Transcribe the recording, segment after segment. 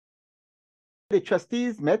The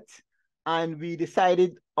trustees met and we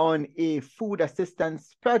decided on a food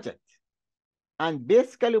assistance project. And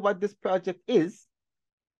basically what this project is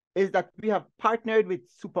that we have partnered with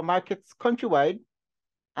supermarkets countrywide,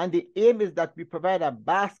 and the aim is that we provide a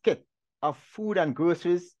basket of food and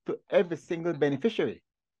groceries to every single beneficiary.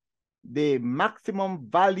 The maximum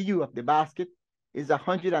value of the basket is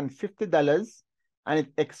 $150, and it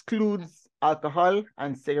excludes alcohol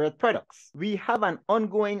and cigarette products. We have an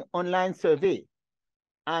ongoing online survey,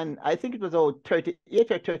 and I think it was about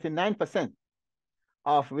 38 or 39%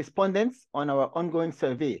 of respondents on our ongoing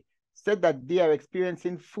survey said that they are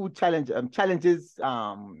experiencing food challenges,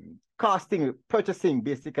 costing, purchasing,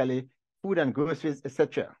 basically, food and groceries,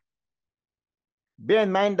 etc. Bear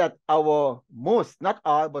in mind that not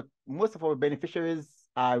all, but most of our beneficiaries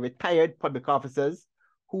are retired public officers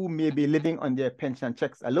who may be living on their pension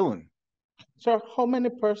checks alone. So how many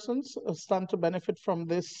persons stand to benefit from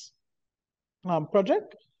this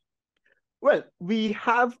project? Well, we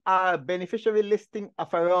have a beneficiary listing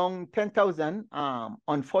of around 10,000.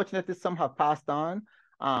 Unfortunately, some have passed on.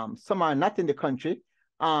 Some are not in the country.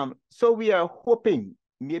 So we are hoping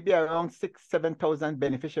maybe around 6,000 to 7,000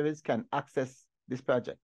 beneficiaries can access this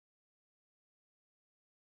project.